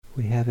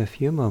We have a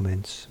few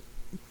moments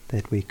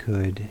that we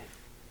could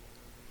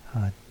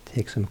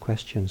take some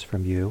questions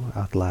from you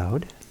out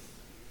loud.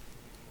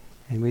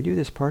 And we do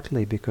this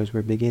partly because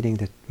we're beginning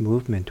the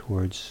movement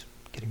towards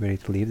getting ready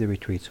to leave the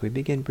retreat. So we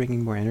begin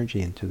bringing more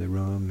energy into the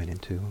room and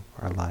into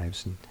our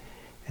lives.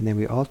 And then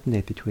we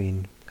alternate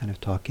between kind of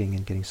talking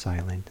and getting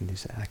silent and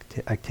these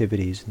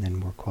activities, and then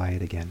more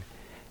quiet again.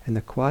 And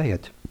the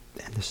quiet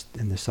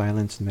and the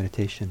silence and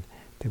meditation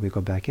that we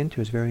go back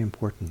into is very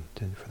important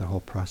and for the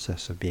whole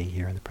process of being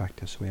here in the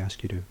practice. So we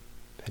ask you to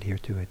adhere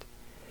to it.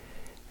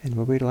 And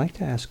what we'd like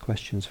to ask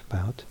questions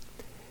about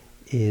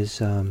is,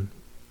 do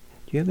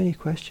you have any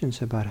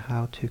questions about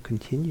how to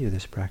continue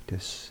this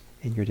practice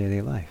in your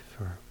daily life?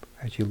 Or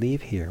as you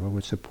leave here, what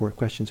would support,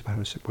 questions about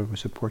what would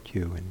support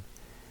you in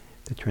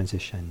the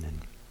transition?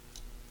 And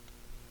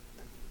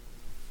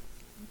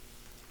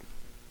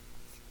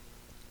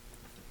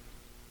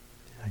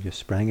I just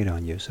sprang it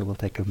on you, so we'll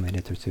take a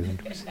minute or two.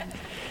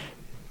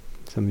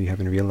 Some of you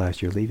haven't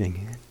realized you're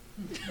leaving.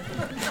 No,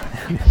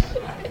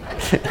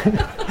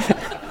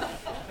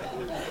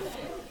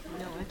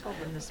 I told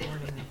them this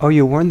morning. Oh,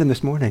 you warned them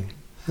this morning?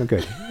 Oh,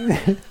 good.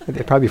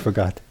 They probably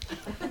forgot.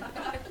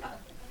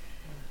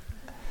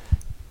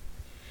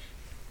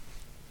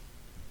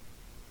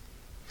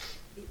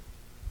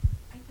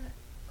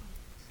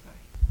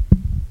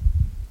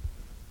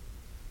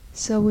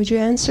 So would you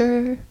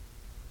answer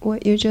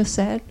what you just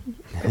said?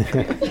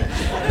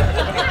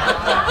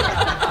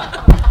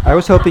 I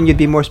was hoping you'd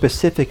be more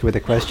specific with the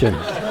question.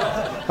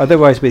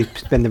 Otherwise, we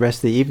spend the rest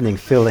of the evening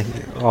filling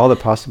all the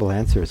possible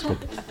answers. But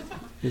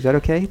is that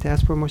okay to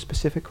ask for a more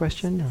specific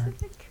question? Or?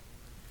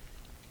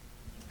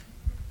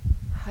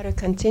 How to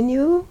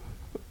continue?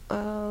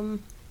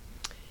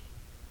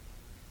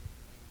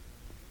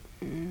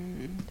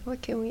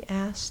 What can we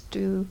ask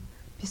to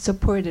be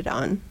supported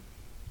on?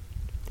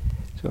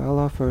 So I'll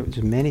offer,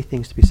 there's many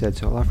things to be said,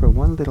 so I'll offer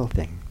one little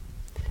thing.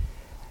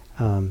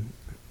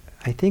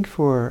 I think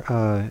for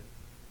a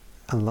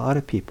lot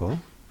of people,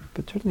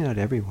 but certainly not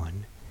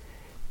everyone,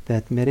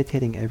 that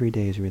meditating every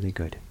day is really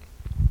good.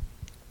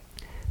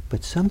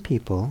 But some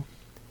people,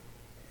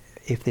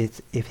 if they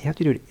have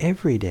to do it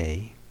every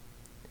day,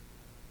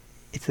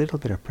 it's a little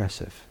bit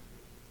oppressive.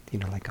 You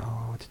know, like,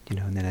 oh,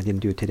 and then I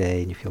didn't do it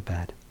today, and you feel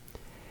bad.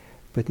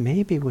 But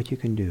maybe what you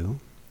can do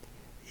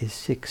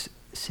is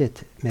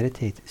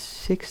meditate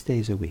 6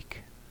 days a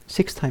week.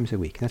 6 times a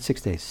week, not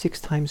 6 days, 6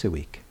 times a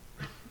week.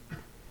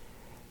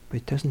 But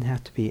it doesn't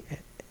have to be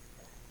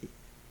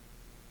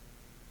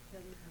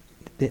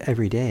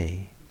every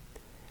day,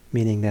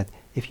 meaning that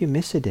if you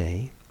miss a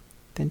day,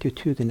 then do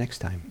 2 the next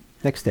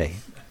day.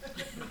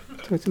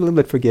 So it's a little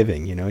bit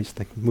forgiving, just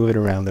like move it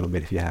around a little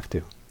bit if you have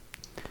to.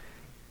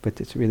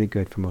 But it's really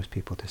good for most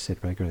people to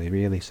sit regularly. It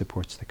really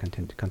supports the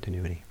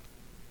continuity.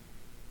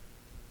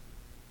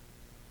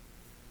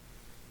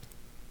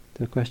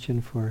 The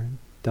question for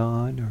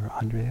Don or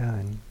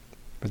Andrea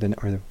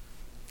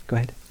go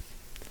ahead.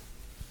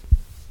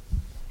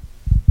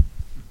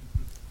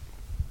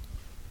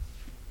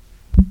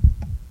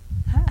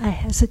 I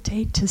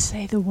hesitate to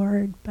say the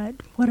word, but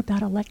what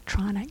about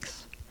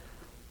electronics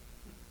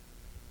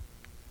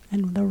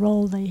and the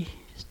role they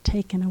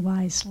take in a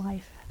wise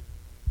life?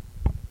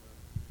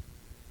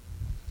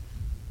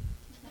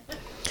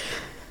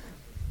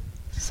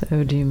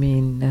 So do you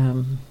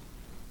mean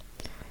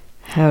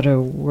how to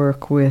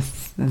work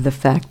with the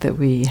fact that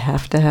we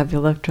have to have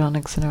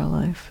electronics in our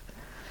life?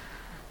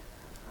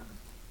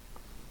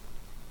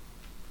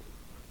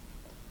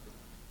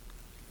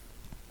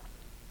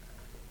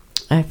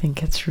 I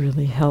think it's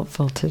really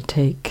helpful to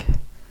take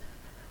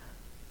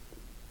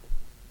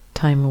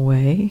time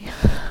away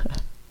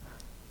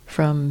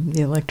from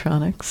the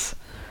electronics.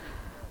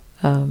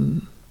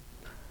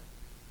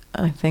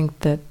 I think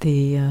that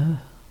the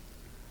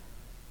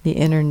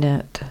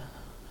internet,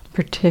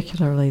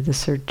 particularly the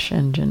search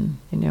engine,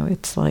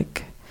 it's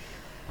like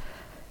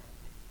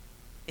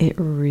it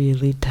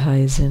really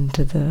ties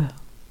into the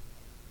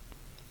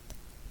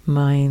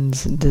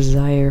mind's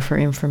desire for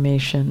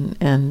information,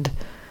 and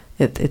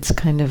it's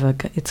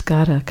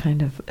got a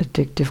kind of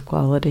addictive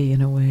quality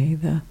in a way.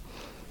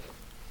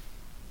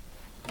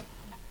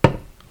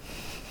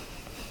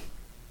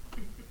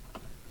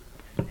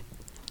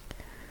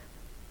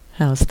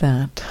 How's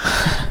that?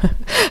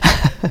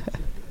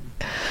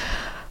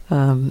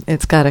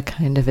 It's got a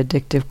kind of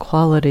addictive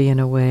quality in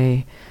a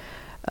way.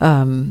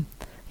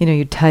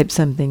 You type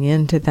something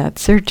into that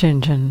search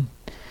engine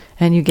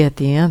and you get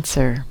the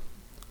answer,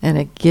 and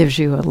it gives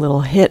you a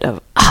little hit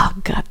of,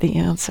 got the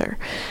answer.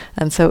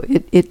 And so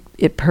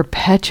it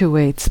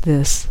perpetuates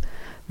this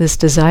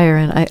desire,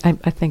 and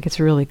I think it's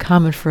really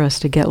common for us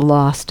to get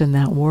lost in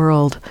that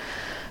world.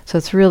 So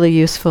it's really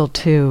useful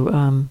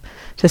to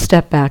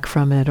step back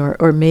from it,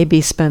 or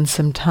maybe spend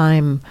some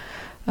time,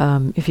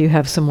 if you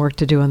have some work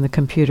to do on the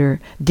computer,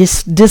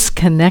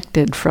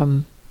 disconnected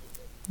from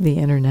the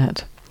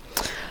internet.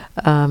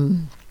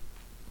 And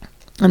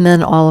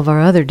then all of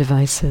our other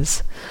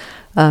devices.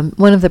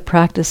 One of the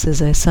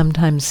practices I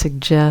sometimes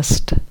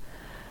suggest,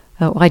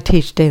 I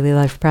teach daily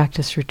life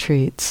practice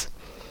retreats,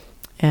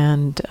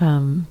 And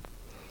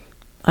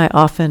I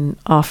often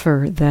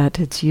offer that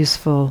it's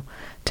useful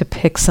to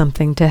pick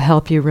something to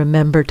help you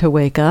remember to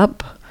wake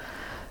up.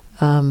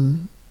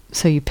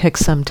 So you pick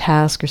some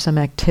task or some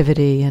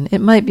activity, and it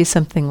might be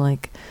something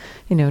like,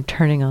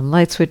 turning on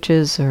light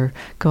switches or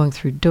going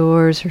through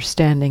doors or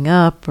standing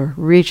up or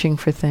reaching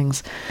for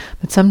things.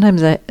 But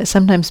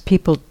sometimes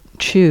people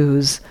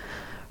choose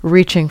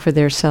reaching for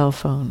their cell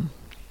phone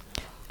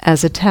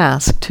as a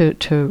task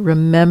to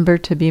remember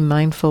to be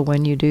mindful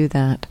when you do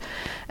that.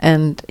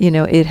 And,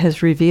 it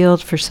has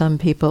revealed for some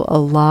people a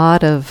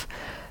lot of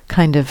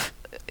kind of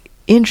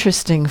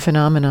interesting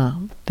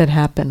phenomena that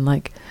happen.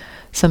 Like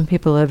some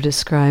people have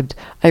described,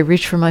 I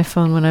reach for my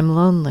phone when I'm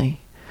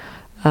lonely.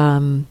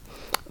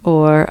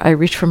 Or I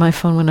reach for my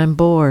phone when I'm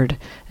bored.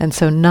 And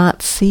so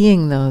not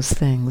seeing those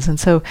things. And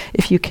so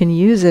if you can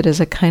use it as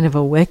a kind of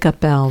a wake-up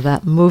bell,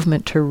 that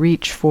movement to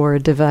reach for a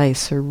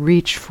device or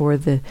reach for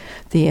the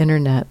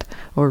internet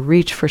or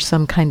reach for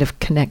some kind of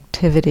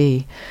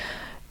connectivity,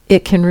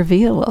 it can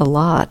reveal a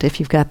lot if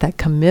you've got that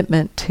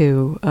commitment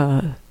to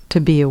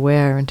be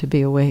aware and to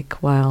be awake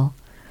while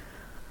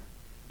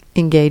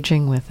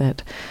engaging with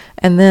it.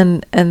 And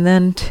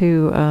then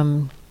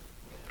to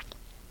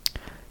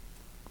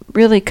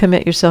really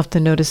commit yourself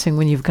to noticing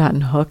when you've gotten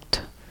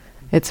hooked.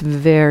 It's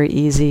very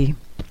easy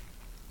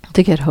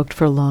to get hooked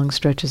for long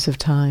stretches of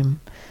time.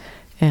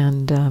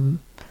 And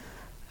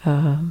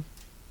and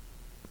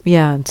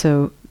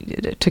so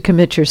to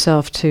commit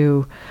yourself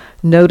to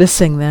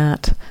noticing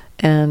that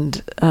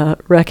and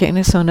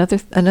recognize. So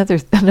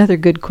another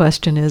good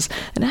question is,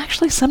 and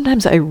actually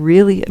sometimes I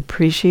really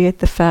appreciate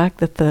the fact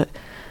that the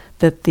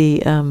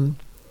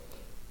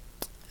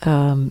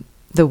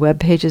web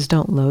pages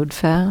don't load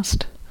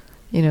fast.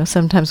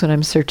 Sometimes when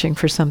I'm searching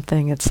for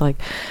something, it's like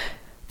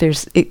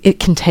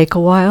it can take a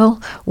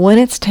while. When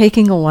it's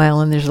taking a while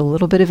and there's a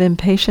little bit of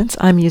impatience,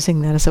 I'm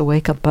using that as a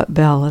wake-up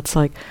bell. It's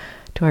like,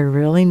 do I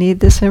really need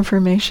this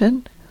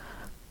information?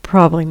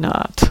 Probably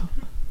not.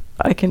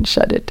 I can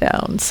shut it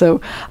down.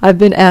 So I've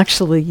been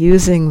actually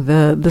using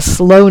the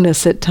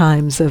slowness at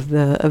times of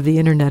the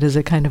internet as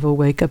a kind of a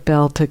wake-up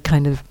bell to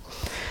kind of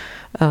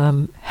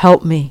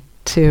help me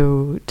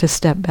to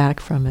step back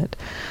from it.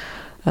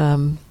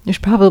 There's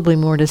probably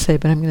more to say,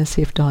 but I'm going to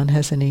see if Dawn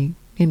has any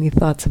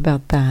thoughts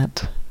about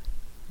that.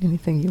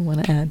 Anything you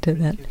want to add to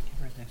that?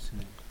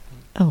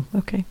 Oh,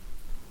 okay.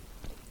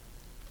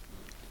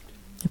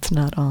 It's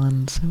not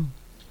on, so. Would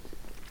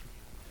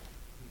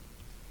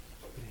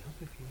it help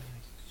if you and I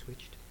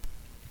switched?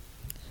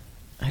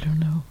 I don't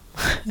know.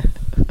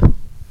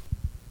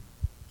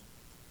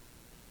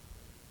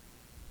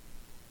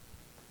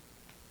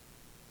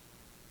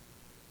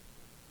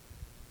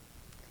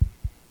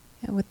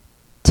 With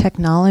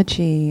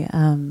technology,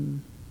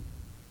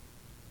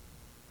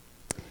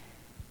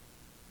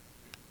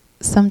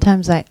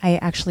 sometimes I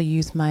actually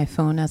use my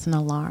phone as an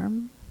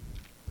alarm,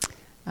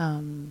 but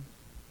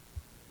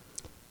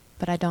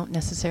I don't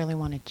necessarily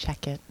want to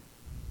check it,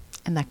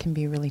 and that can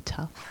be really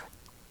tough.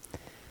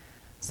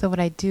 So what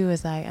I do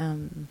is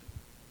if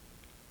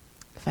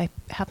I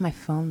have my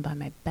phone by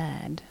my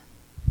bed,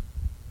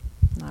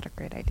 not a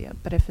great idea,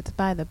 but if it's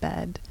by the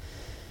bed,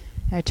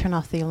 I turn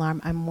off the alarm,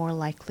 I'm more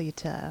likely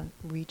to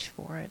reach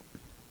for it.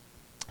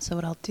 So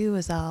what I'll do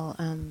is I'll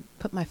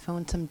put my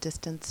phone some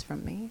distance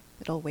from me.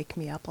 It'll wake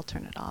me up, I'll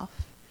turn it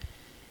off.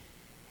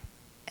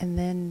 And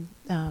then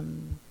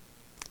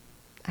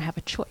I have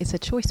a choice. It's a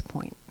choice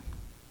point.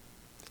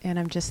 And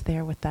I'm just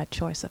there with that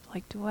choice of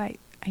like,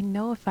 I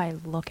know if I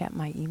look at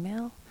my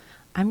email,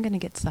 I'm going to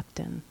get sucked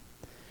in.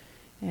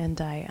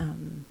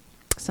 And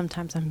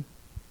sometimes I'm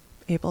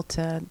able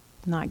to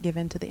not give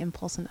in to the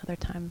impulse, and other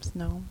times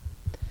no.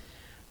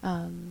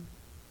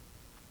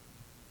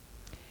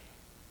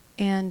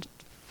 And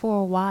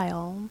for a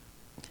while,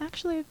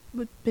 actually I've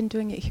been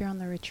doing it here on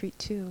the retreat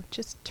too,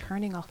 just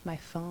turning off my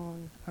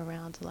phone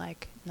around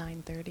like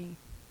 9:30,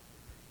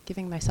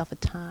 giving myself a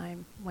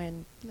time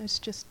when there's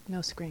just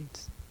no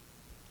screens.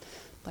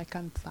 Like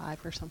I'm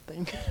 5 or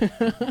something.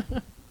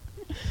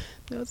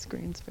 No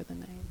screens for the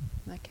night.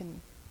 That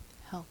can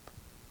help.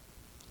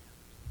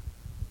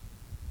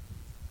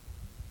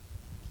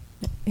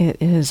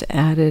 It has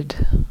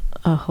added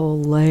a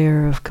whole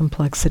layer of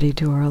complexity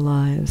to our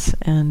lives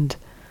and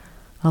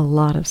a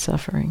lot of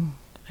suffering,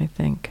 I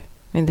think.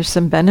 I mean, there's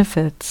some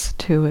benefits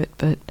to it,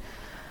 but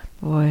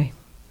boy,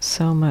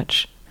 so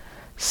much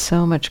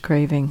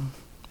craving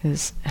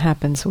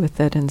happens with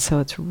it, and so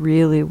it's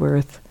really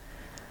worth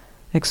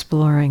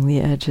exploring the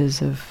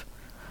edges of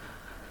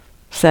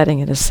setting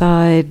it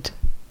aside,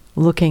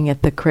 looking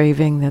at the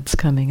craving that's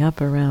coming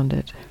up around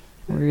it.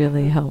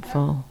 Really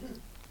helpful.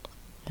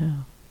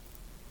 Yeah.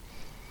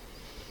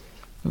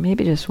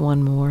 Maybe just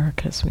one more,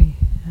 because we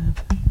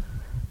have,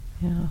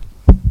 yeah.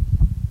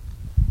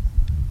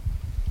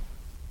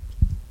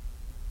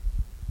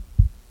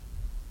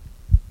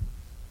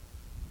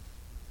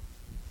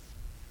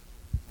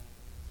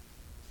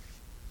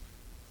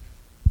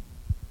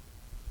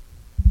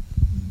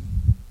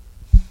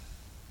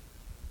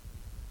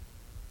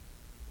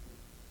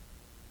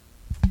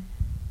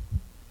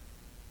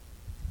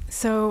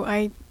 So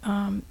I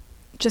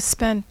just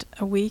spent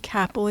a week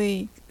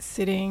happily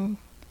sitting,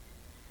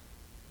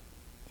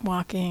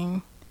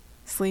 walking,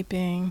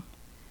 sleeping,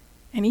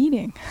 and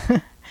eating,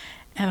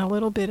 and a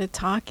little bit of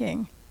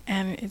talking,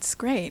 and it's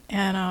great.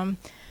 And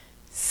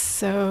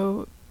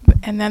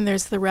and then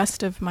there's the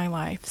rest of my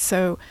life.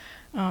 So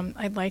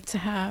I'd like to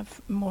have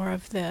more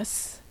of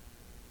this,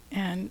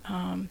 and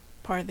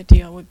part of the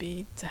deal would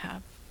be to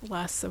have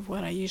less of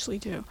what I usually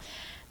do.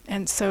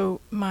 And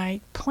so my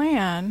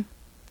plan,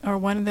 or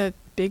one of the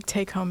big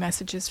take-home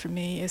messages for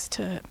me, is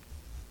to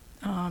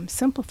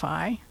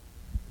simplify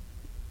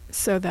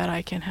so that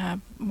I can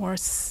have more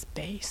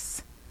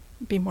space,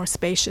 be more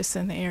spacious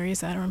in the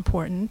areas that are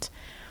important.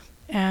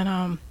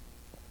 And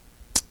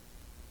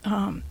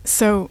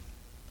so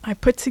I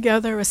put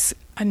together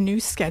a new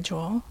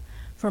schedule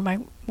for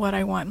what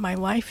I want my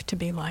life to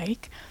be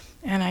like,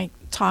 and I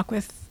talk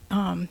with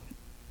a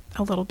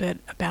little bit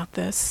about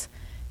this,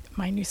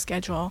 my new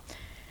schedule.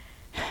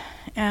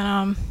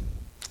 And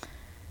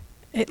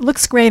it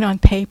looks great on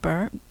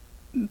paper,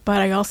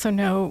 but I also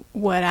know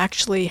what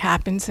actually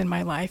happens in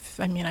my life.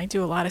 I mean, I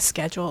do a lot of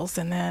schedules,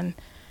 and then,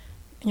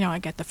 I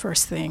get the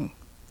first thing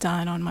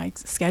done on my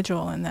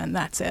schedule, and then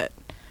that's it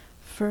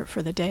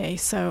for the day.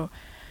 So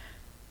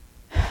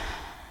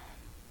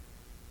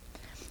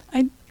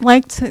I'd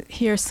like to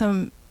hear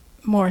some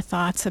more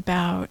thoughts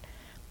about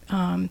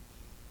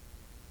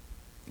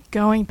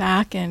going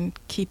back and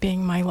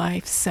keeping my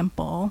life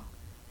simple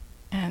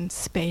and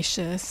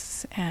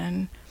spacious,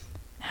 and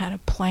how to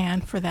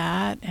plan for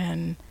that,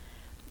 and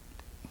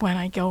when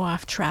I go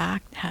off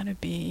track, how to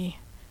be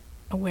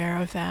aware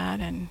of that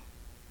and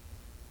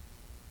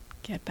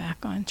get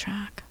back on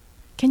track.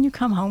 Can you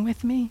come home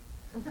with me?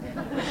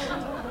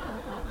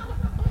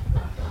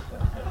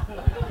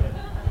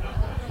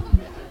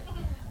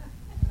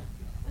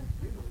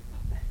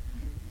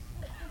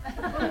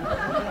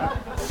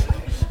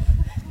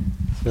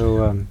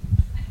 So,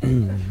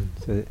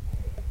 so I'd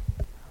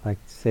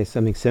like to say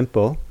something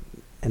simple,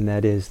 and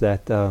that is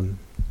that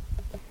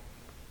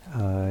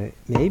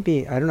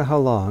maybe, I don't know how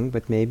long,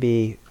 but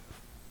maybe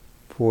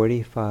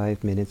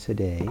 45 minutes a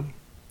day,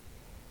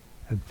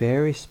 a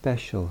very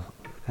special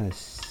kind of,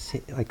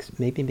 like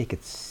maybe make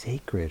it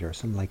sacred or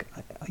something, like,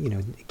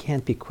 it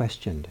can't be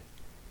questioned.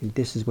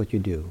 This is what you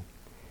do.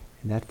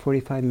 And that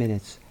 45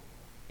 minutes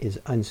is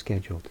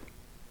unscheduled.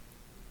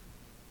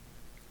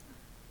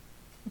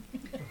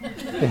 So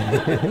it's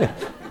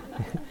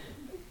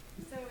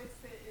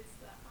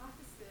the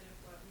opposite of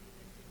what we've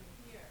been doing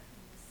here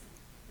in this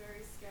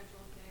very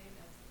scheduled day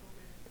that's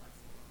open and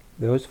flexible.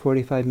 Those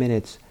 45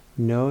 minutes,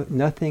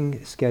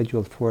 nothing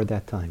scheduled for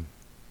that time.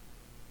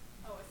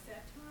 Oh, a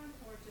set time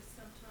or just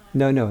some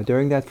time? No,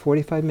 during that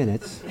 45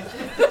 minutes,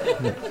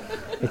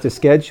 it's a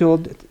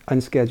scheduled,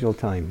 unscheduled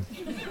time.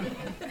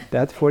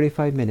 That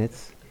 45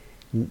 minutes,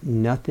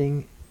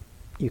 nothing,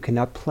 you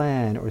cannot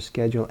plan or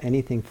schedule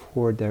anything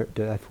for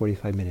that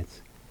 45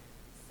 minutes.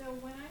 So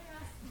when I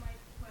asked my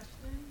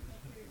question, I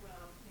figured, what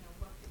else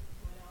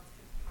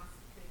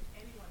could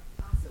anyone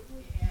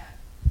possibly add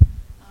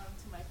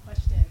to my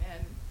question?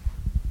 And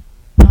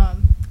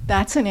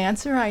that's an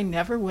answer I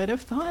never would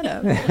have thought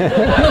of.